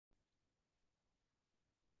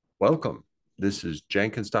Welcome. This is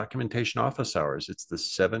Jenkins Documentation Office Hours. It's the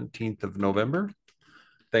 17th of November.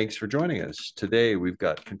 Thanks for joining us. Today we've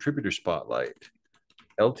got Contributor Spotlight,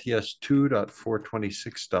 LTS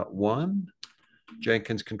 2.426.1,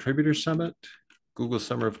 Jenkins Contributor Summit, Google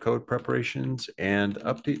Summer of Code preparations, and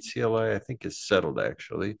Update CLI, I think is settled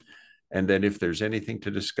actually. And then if there's anything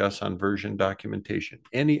to discuss on version documentation,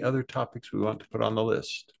 any other topics we want to put on the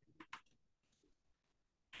list.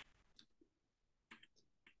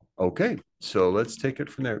 Okay, so let's take it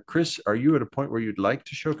from there. Chris, are you at a point where you'd like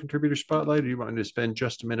to show Contributor Spotlight, or do you want to spend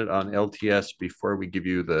just a minute on LTS before we give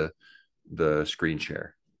you the screen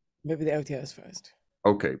share? Maybe the LTS first.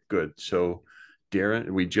 Okay, good. So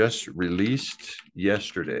Darren, we just released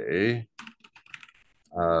yesterday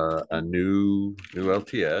a new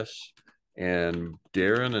LTS, and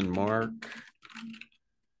Darren and Mark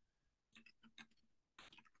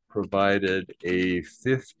provided a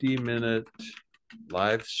 50-minute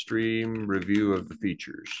live stream review of the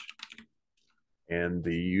features. And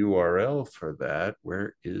the URL for that,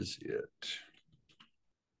 where is it?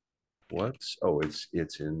 It's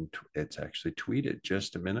actually tweeted.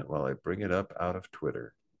 Just a minute while I bring it up out of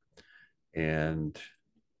Twitter. And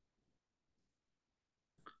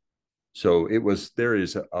so there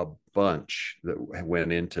is a bunch that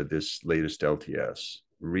went into this latest LTS.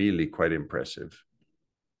 Really quite impressive.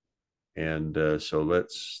 And so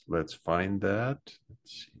let's find that.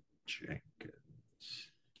 Let's see, Jenkins.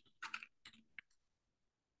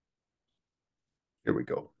 Here we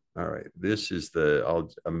go. All right, this is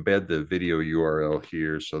I'll embed the video URL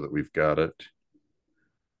here so that we've got it.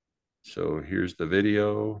 So here's the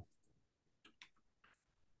video.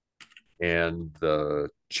 And the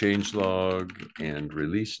changelog and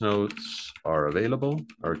release notes are available.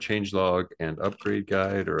 Our changelog and upgrade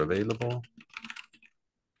guide are available.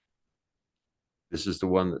 This is the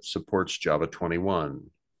one that supports Java 21,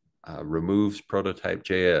 removes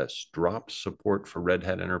prototype.js, drops support for Red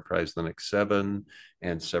Hat Enterprise Linux 7,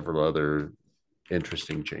 and several other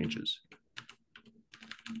interesting changes.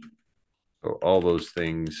 So all those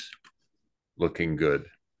things looking good.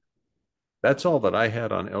 That's all that I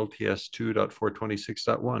had on LTS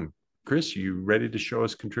 2.426.1. Chris, you ready to show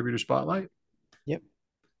us Contributor Spotlight? Yep.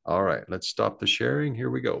 All right, let's stop the sharing. Here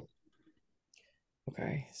we go.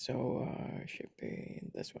 Okay, so should be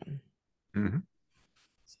this one. Mm-hmm.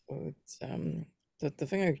 So it's the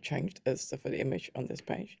thing I changed is for the image on this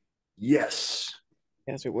page. Yes.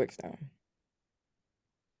 Yes, it works now.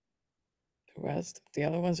 The rest, the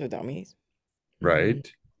other ones are dummies.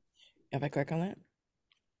 Right. If I click on it,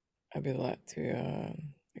 I'll be led to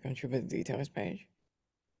the contributor details page,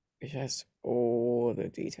 which has all the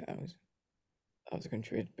details of the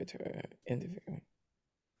contributor interview.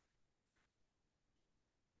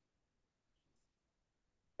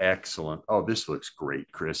 Excellent. Oh, this looks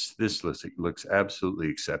great, Chris. This looks absolutely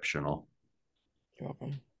exceptional. You're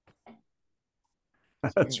welcome.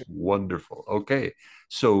 That's wonderful. Okay.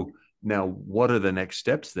 So now what are the next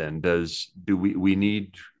steps then? We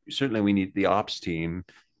need, certainly we need the ops team,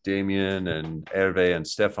 Damien and Hervé and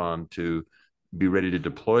Stefan, to be ready to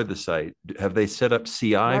deploy the site. Have they set up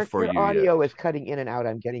CI Mark, for your you yet? audio is cutting in and out.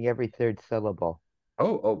 I'm getting every third syllable.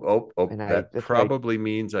 Oh, And that probably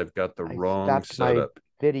means I've got the I wrong stopped my setup.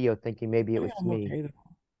 video thinking maybe it was I'm me. okay,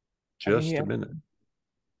 Just a minute.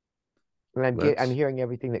 And I'm hearing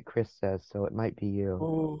everything that Chris says, so it might be you.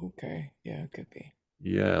 Oh, okay. Yeah, it could be.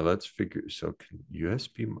 Yeah, let's figure. So can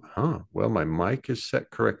USB, well, my mic is set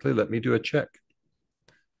correctly. Let me do a check.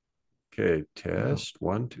 Okay, test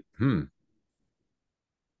 1, 2.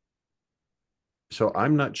 So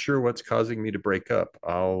I'm not sure what's causing me to break up.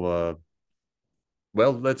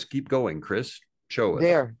 Well, let's keep going, Chris. Show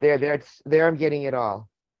us. There, I'm getting it all.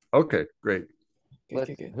 Okay, great.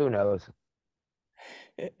 Good. Who knows?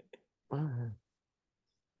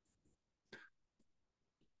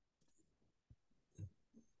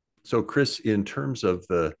 So Chris, in terms of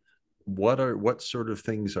what sort of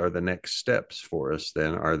things are the next steps for us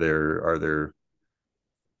then?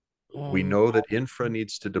 We know that infra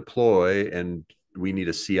needs to deploy and we need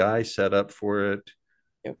a CI set up for it.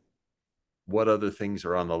 Yep. What other things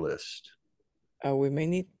are on the list? We may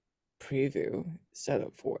need preview set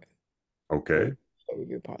up for it. Okay.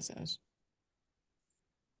 Review process.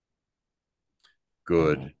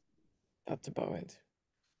 Good. That's about it.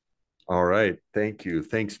 All right. Thank you.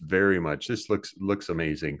 Thanks very much. This looks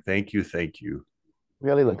amazing. Thank you.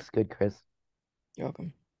 Really looks good, Chris. You're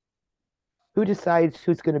welcome. Who decides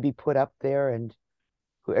who's going to be put up there, and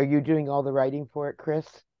are you doing all the writing for it, Chris?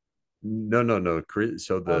 No, Chris.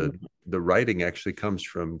 So the writing actually comes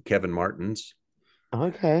from Kevin Martins.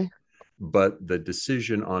 Okay. But the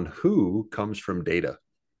decision on who comes from data.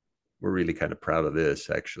 we're really kind of proud of this,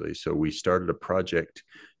 actually. So we started a project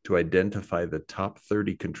to identify the top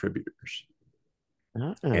 30 contributors.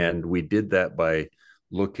 And we did that by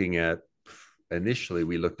looking at, initially,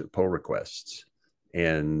 we looked at pull requests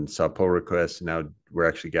and saw pull requests. Now we're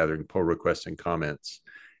actually gathering pull requests and comments.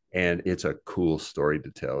 And it's a cool story to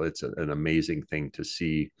tell. It's an amazing thing to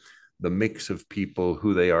see the mix of people,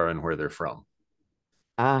 who they are, and where they're from.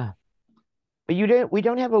 But we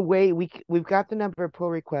don't have a way, we've got the number of pull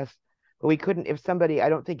requests, but we couldn't, if somebody, I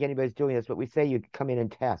don't think anybody's doing this, but we say you come in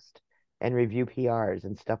and test and review PRs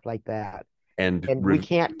and stuff like that. And we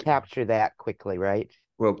can't capture that quickly, right?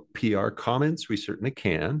 Well, PR comments, we certainly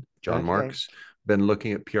can. John Okay. Mark's been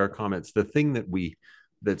looking at PR comments. The thing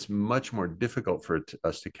that's much more difficult for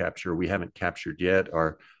us to capture, we haven't captured yet,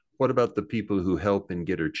 are what about the people who help in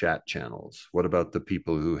Gitter chat channels? What about the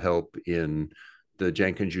people who help in the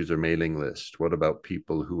Jenkins user mailing list? What about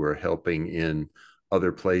people who are helping in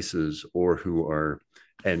other places, or who are,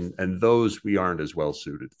 and those we aren't as well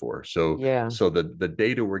suited for. So Yeah. so the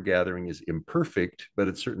data we're gathering is imperfect, but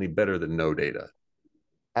it's certainly better than no data.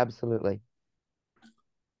 Absolutely.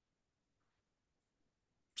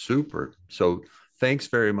 Super. So thanks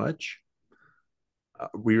very much.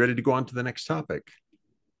 We ready to go on to the next topic?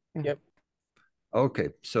 Yep. Okay.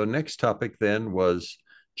 So next topic then was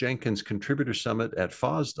Jenkins Contributor Summit at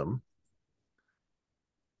FOSDEM.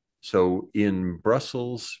 So in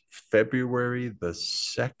Brussels, February the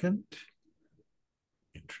 2nd.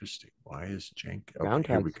 Interesting. Why is Jenkins?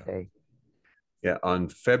 Okay, here we go. Day. Yeah, on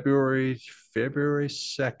February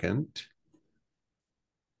 2nd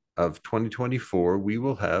of 2024, we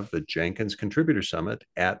will have the Jenkins Contributor Summit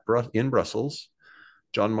in Brussels.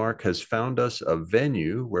 John Mark has found us a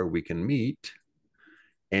venue where we can meet,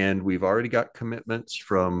 and we've already got commitments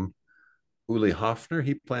from Uli Hoffner.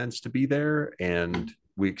 He plans to be there, and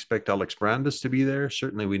we expect Alex Brandes to be there.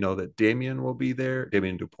 Certainly, we know that Damien will be there,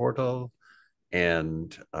 Damien Duportal,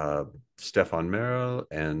 and Stefan Merrill,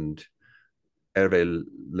 and Hervé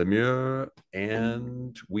Lemieux,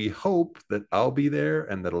 and we hope that I'll be there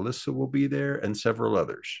and that Alyssa will be there and several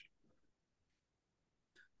others.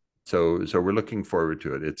 So we're looking forward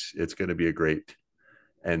to it. It's going to be a great,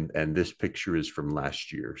 and this picture is from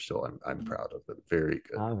last year, so I'm proud of it. Very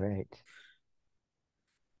good. All right.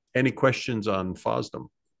 Any questions on FOSDEM?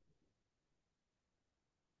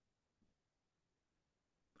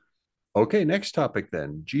 Okay, next topic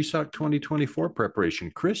then, GSOC 2024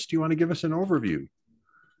 preparation. Chris, do you want to give us an overview?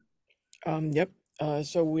 Yep.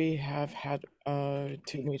 So we have had 2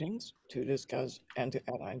 meetings to discuss and to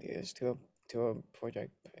add ideas to a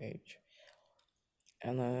project page,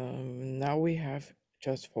 and now we have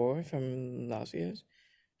just 4 from last year's.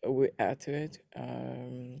 We add to it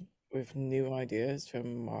with new ideas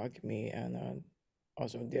from Mark, me, and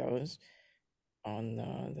also the others on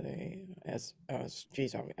the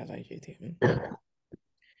GSOC SIG team.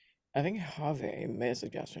 I think Harvey made a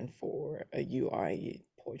suggestion for a UI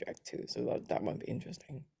project too, so that might be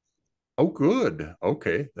interesting. Oh, good.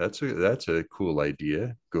 Okay, that's a cool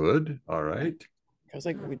idea. Good. All right. Because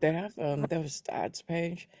like they have a stats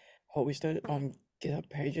page hosted on GitHub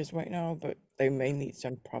pages right now, but they may need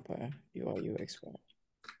some proper UI UX work.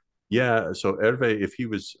 Yeah. So Hervé,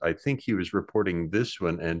 I think he was reporting this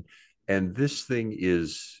one, and this thing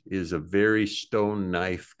is a very stone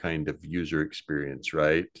knife kind of user experience,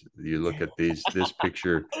 right? You look at this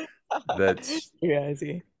picture, that's yeah, I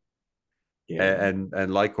see. Yeah.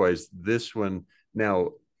 And likewise this one.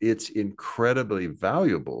 Now it's incredibly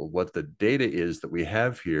valuable what the data is that we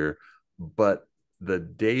have here, but the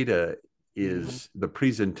data is the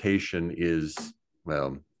presentation is,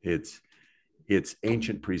 well, it's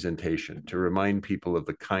ancient presentation to remind people of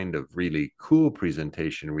the kind of really cool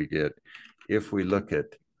presentation we get. If we look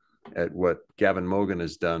at what Gavin Mogan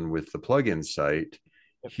has done with the plugin site,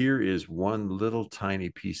 here is one little tiny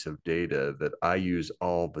piece of data that I use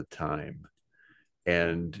all the time.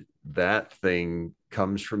 And that thing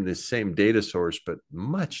comes from this same data source, but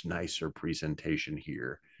much nicer presentation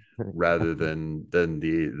here, rather than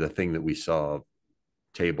the thing that we saw,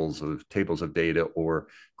 tables of data or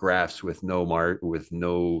graphs with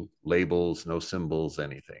no labels, no symbols,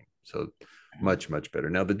 anything. So much better.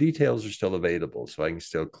 Now the details are still available, so I can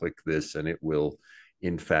still click this and it will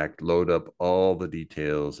in fact load up all the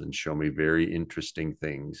details and show me very interesting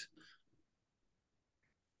things.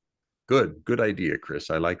 Good idea, Chris.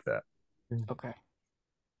 I like that. Okay.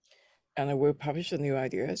 And I will publish the new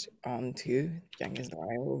ideas onto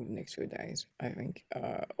Jenkins.io next 2 days, I think.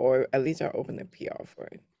 Or at least I'll open the PR for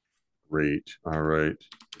it. Great. All right.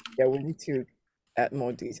 Yeah, we need to add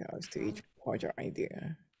more details to each project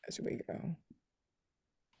idea as we go.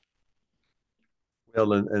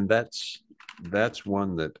 Well, and that's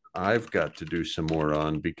one that I've got to do some more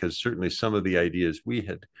on, because certainly some of the ideas we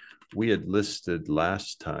had listed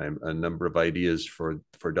last time, a number of ideas for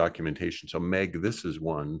documentation. So Meg, this is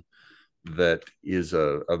one that is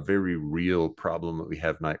a very real problem that we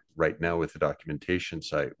have right now with the documentation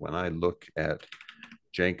site. When I look at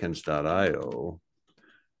Jenkins.io,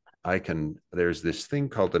 there's this thing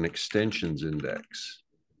called an extensions index,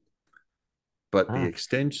 but the Ah,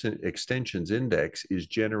 extensions index is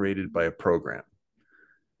generated by a program.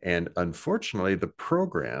 And unfortunately, the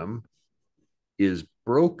program is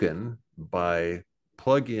broken by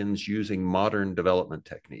plugins using modern development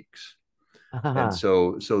techniques. And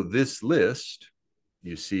so this list,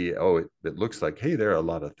 you see, oh, it looks like, hey, there are a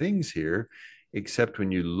lot of things here, except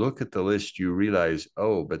when you look at the list, you realize,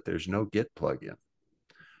 oh, but there's no Git plugin.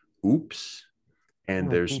 Oops. And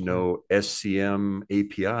oh, there's geez. no SCM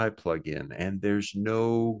API plugin, and there's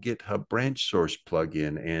no GitHub branch source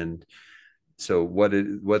plugin. And so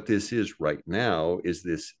what this is right now is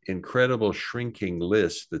this incredible shrinking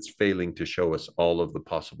list that's failing to show us all of the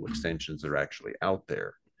possible extensions that are actually out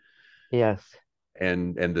there. Yes.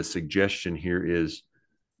 And the suggestion here is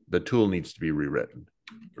the tool needs to be rewritten,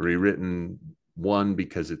 one,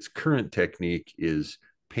 because its current technique is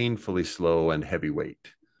painfully slow and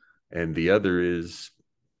heavyweight, and the other is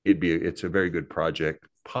it's a very good project,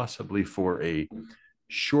 possibly for a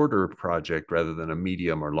shorter project rather than a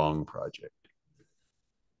medium or long project.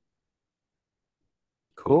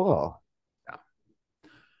 Cool. Cool. Yeah.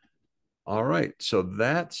 All right. So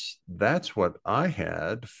that's what I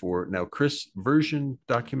had for now. Chris, version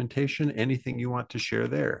documentation, anything you want to share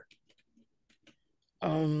there?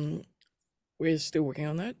 Um, we're still working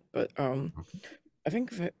on that, but I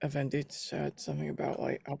think Vendit said something about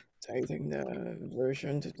like updating the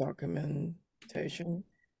version to documentation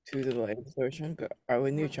to the latest version, but I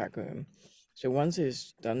will need to check with him. So once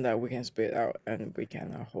it's done that, we can split out and we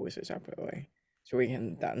can host it separately. So we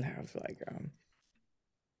can then have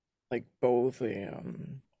like both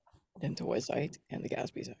the Toy site and the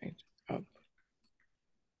Gatsby site up.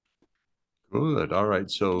 Good. All right.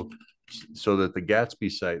 So that the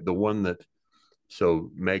Gatsby site, the one that, so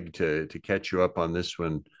Meg, to catch you up on this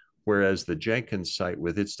one, whereas the Jenkins site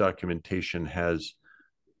with its documentation has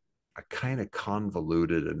a kind of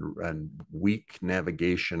convoluted and weak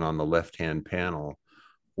navigation on the left-hand panel,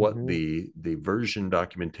 what Hmm. the version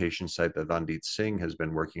documentation site that Vandit Singh has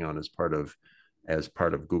been working on as part of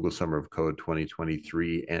Google Summer of Code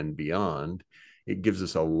 2023 and beyond, it gives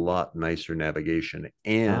us a lot nicer navigation,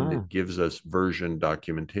 and Ah, it gives us version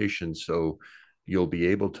documentation. So you'll be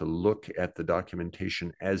able to look at the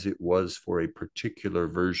documentation as it was for a particular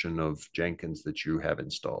version of Jenkins that you have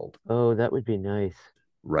installed. oh, that would be nice.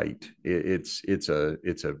 Right. It's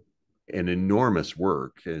an enormous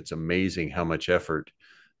work. It's amazing how much effort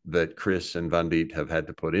that Chris and Vandit have had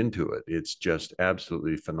to put into it. It's just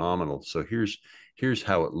absolutely phenomenal. So here's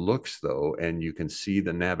how it looks though, and you can see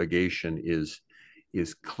the navigation is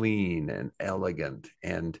clean and elegant,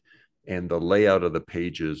 and the layout of the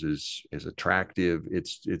pages is attractive.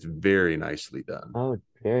 It's very nicely done. Oh,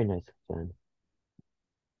 very nice done.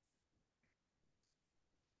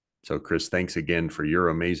 So Chris, thanks again for your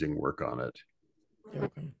amazing work on it. You're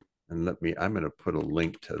welcome. And I'm going to put a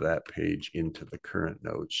link to that page into the current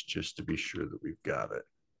notes just to be sure that we've got it.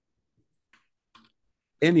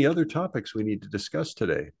 Any other topics we need to discuss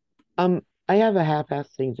today? I have a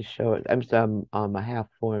half-assed thing to show it. I'm some a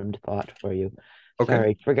half-formed thought for you. Okay.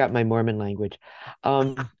 Sorry, forgot my Mormon language.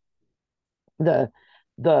 Um, the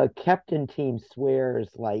the captain team swears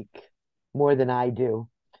like more than I do,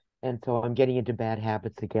 and so I'm getting into bad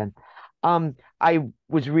habits again. I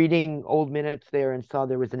was reading old minutes there and saw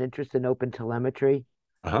there was an interest in open telemetry.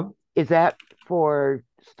 Uh-huh. Is that for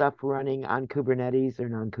stuff running on Kubernetes or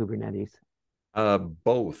non-Kubernetes?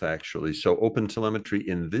 Both, actually. So OpenTelemetry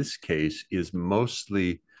in this case is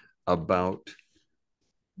mostly about,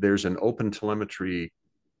 there's an OpenTelemetry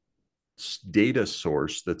data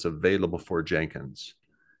source that's available for Jenkins,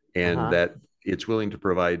 and Uh-huh. that it's willing to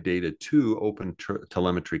provide data to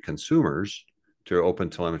OpenTelemetry consumers, to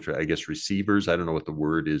OpenTelemetry, I guess, receivers. I don't know what the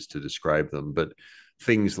word is to describe them, but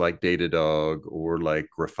things like Datadog or like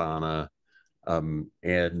Grafana.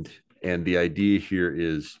 And the idea here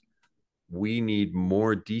is we need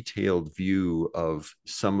more detailed view of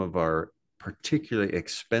some of our particularly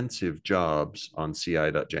expensive jobs on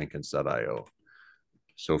ci.jenkins.io.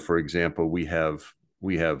 So for example, we have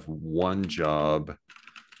one job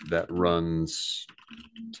that runs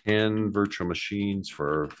 10 virtual machines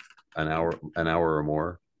for an hour or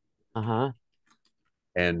more, Uh-huh.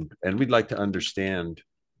 and we'd like to understand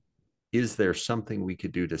is there something we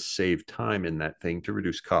could do to save time in that thing to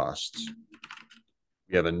reduce costs?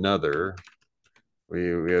 We have another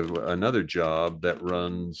we have another job that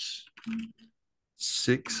runs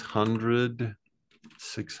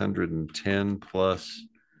 610 plus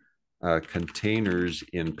containers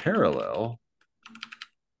in parallel,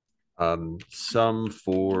 some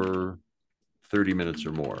for 30 minutes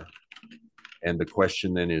or more. And the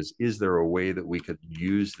question then is there a way that we could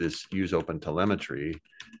use open telemetry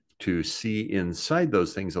to see inside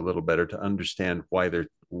those things a little better to understand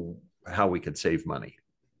how we could save money?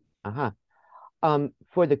 Uh-huh.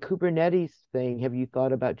 For the Kubernetes thing, have you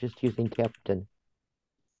thought about just using Captain?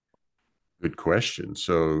 Good question.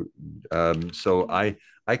 So I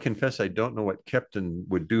confess I don't know what Kepton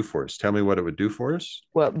would do for us. Tell me what it would do for us.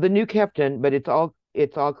 Well, the new Captain, but it's all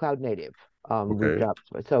cloud native. We've Okay. dropped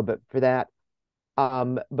but for that,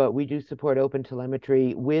 but we do support open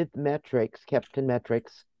telemetry with metrics, Captain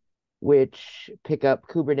metrics, which pick up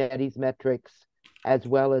Kubernetes metrics as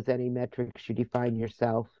well as any metrics you define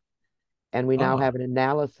yourself. And we now Ah, have an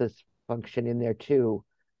analysis function in there too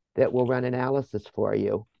that will run analysis for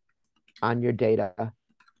you on your data.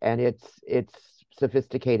 And it's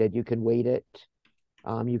sophisticated. You can weight it.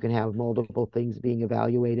 You can have multiple things being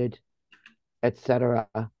evaluated, etc.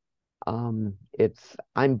 I'm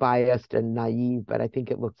biased and naive, but I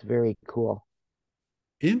think it looks very cool.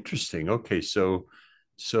 interesting. Okay, so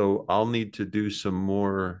I'll need to do some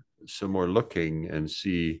more looking and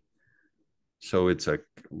see. So it's a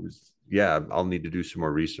yeah, I'll need to do some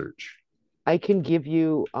more research. I can give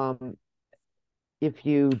you if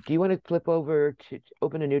you do you want to flip over to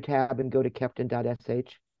open a new tab and go to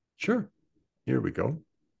captain.sh, Sure. Here we go.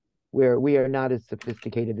 where we are not as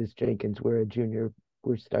sophisticated as Jenkins. We're a junior,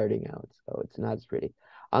 we're starting out, so it's not as pretty.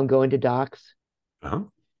 I'm going to docs, Uh-huh.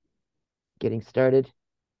 getting started,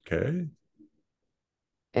 Okay.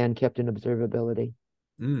 and Captain observability.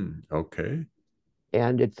 Okay.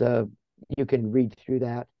 And you can read through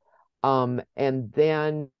that. And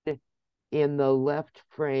then in the left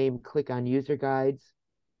frame, click on user guides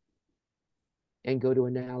and go to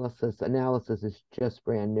analysis. Analysis is just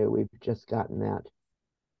brand new. We've just gotten that.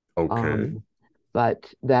 Okay. Um,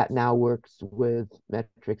 but that now works with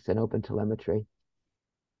metrics and open telemetry.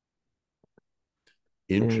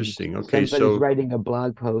 And Interesting. Okay, somebody's so writing a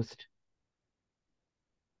blog post.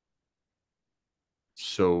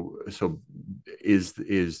 so is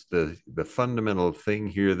the fundamental thing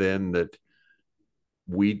here then that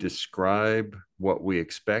we describe what we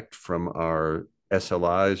expect from our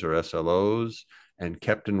SLIs or SLOs, and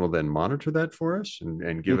Kepton will then monitor that for us and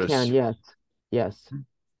You give can, us. yes, yes. Um,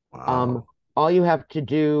 Wow. all you have to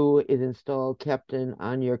do is install Captain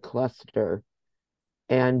on your cluster,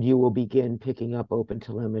 and you will begin picking up open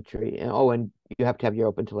telemetry. And you have to have your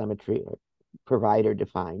open telemetry provider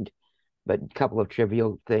defined, but a couple of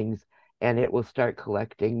trivial things, and it will start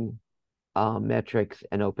collecting metrics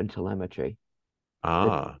and open telemetry that's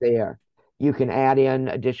Ah, there. You can add in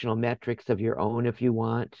additional metrics of your own if you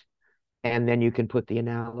want, and then you can put the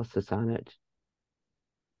analysis on it.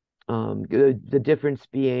 The difference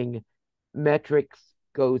being metrics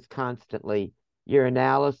goes constantly. Your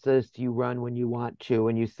analysis you run when you want to,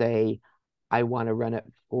 and you say, I want to run it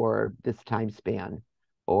for this time span,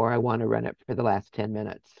 or I want to run it for the last 10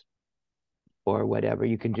 minutes, or whatever.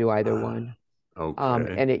 You can do either one.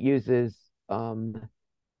 okay. And it uses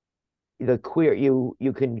the query,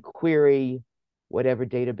 you can query whatever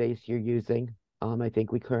database you're using. I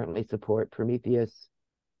think we currently support Prometheus,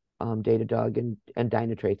 Datadog, and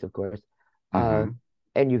Dynatrace, of course. Uh, Mm-hmm.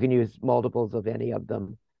 and you can use multiples of any of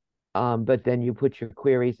them. But then you put your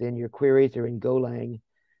queries in. Your queries are in Golang,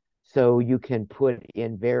 so you can put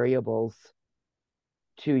in variables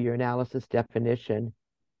to your analysis definition,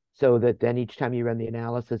 so that then each time you run the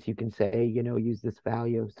analysis, you can say, use this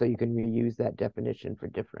value. So you can reuse that definition for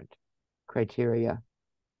different criteria.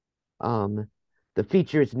 Um, the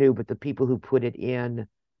feature is new, but the people who put it in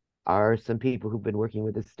are some people who've been working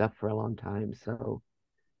with this stuff for a long time. So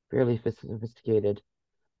fairly sophisticated.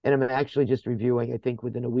 And I'm actually just reviewing, I think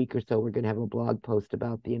within a week or so, we're going to have a blog post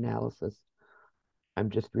about the analysis. I'm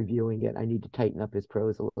just reviewing it. I need to tighten up his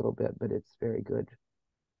prose a little bit, but it's very good.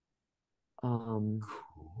 Um,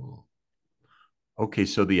 Cool. Okay,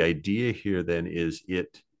 so the idea here then is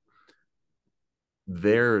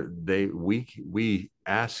we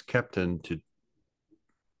ask Kepton to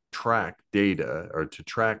track data or to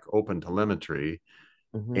track open telemetry,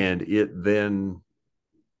 mhm. and it then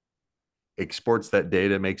exports that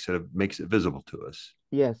data, makes it visible to us.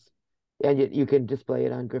 Yes. And you can display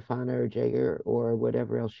it on Grafana or Jaeger or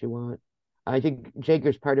whatever else you want. I think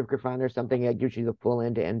Jaeger's part of Grafana or something that gives you the full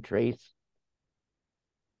end-to-end trace.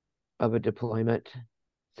 of a deployment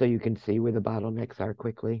so you can see where the bottlenecks are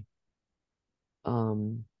quickly.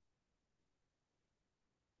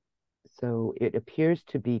 So it appears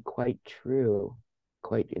to be quite true,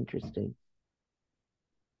 quite interesting.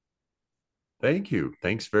 Thank you.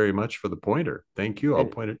 Thanks very much for the pointer. Thank you. I'll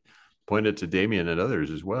And point it to Damien and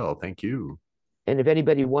others as well. Thank you. and if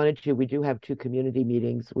anybody wanted to, we do have 2 community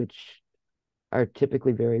meetings, which are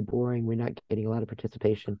typically very boring. We're not getting a lot of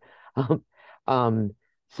participation. Um, um,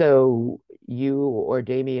 so you or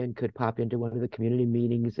Damien could pop into one of the community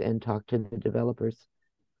meetings and talk to the developers,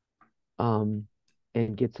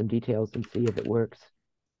 and get some details and see if it works.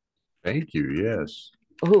 Thank you. Yes.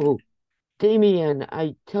 Oh, Damien,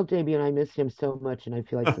 I tell Damien I miss him so much and I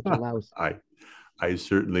feel like such a louse. I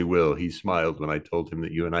certainly will. He smiled when I told him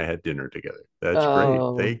that you and I had dinner together. That's great.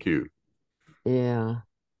 Oh, Thank you. yeah.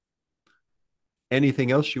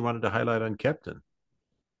 Anything else you wanted to highlight on Captain?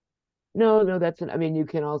 No, that's I mean, you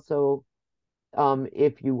can also,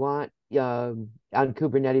 if you want, on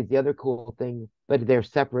Kubernetes, the other cool thing, but they're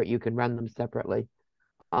separate, you can run them separately.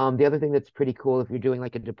 The other thing that's pretty cool if you're doing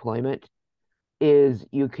like a deployment is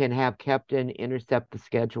you can have Captain intercept the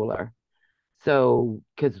scheduler. So,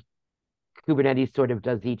 because Kubernetes sort of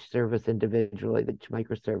does each service individually, each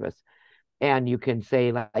microservice. And you can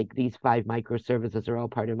say, like, these 5 microservices are all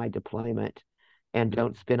part of my deployment, and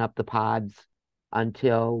don't spin up the pods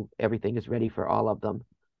until everything is ready for all of them.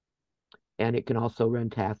 And it can also run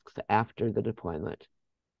tasks after the deployment,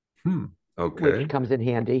 which Okay. comes in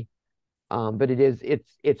handy. But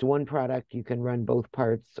it's one product. You can run both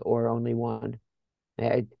parts or only one.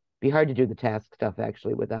 It'd be hard to do the task stuff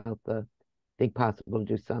actually without I think possible to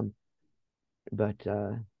do some, but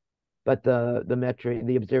the metric,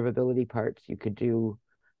 the observability parts you could do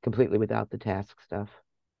completely without the task stuff.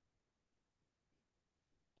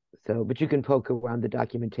 So, but you can poke around the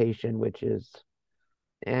documentation, which is,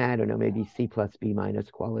 I don't know, maybe C plus B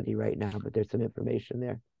minus quality right now, but there's some information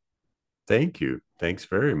there. Thank you. Thanks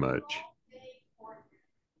very much.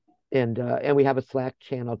 And we have a Slack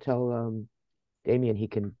channel. Tell Damien he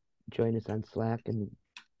can join us on Slack, and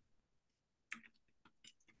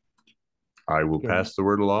I will pass the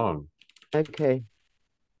word along. okay.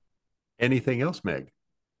 Anything else, Meg?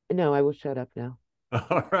 No, I will shut up now.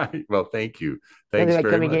 All right. Well, thank you. Nothing Thanks like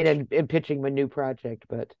very coming in much. and pitching my new project,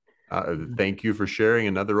 but Thank you for sharing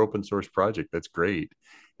another open source project. That's great.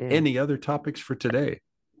 yeah. Any other topics for today?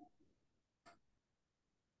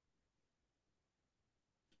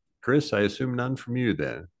 Chris, I assume none from you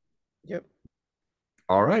then. Yep.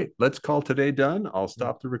 All right. Let's call today done. I'll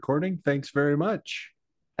stop the recording. Thanks very much.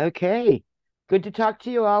 Okay. Good to talk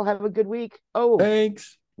to you all. Have a good week. Oh,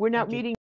 Thanks. we're not Thank you. meeting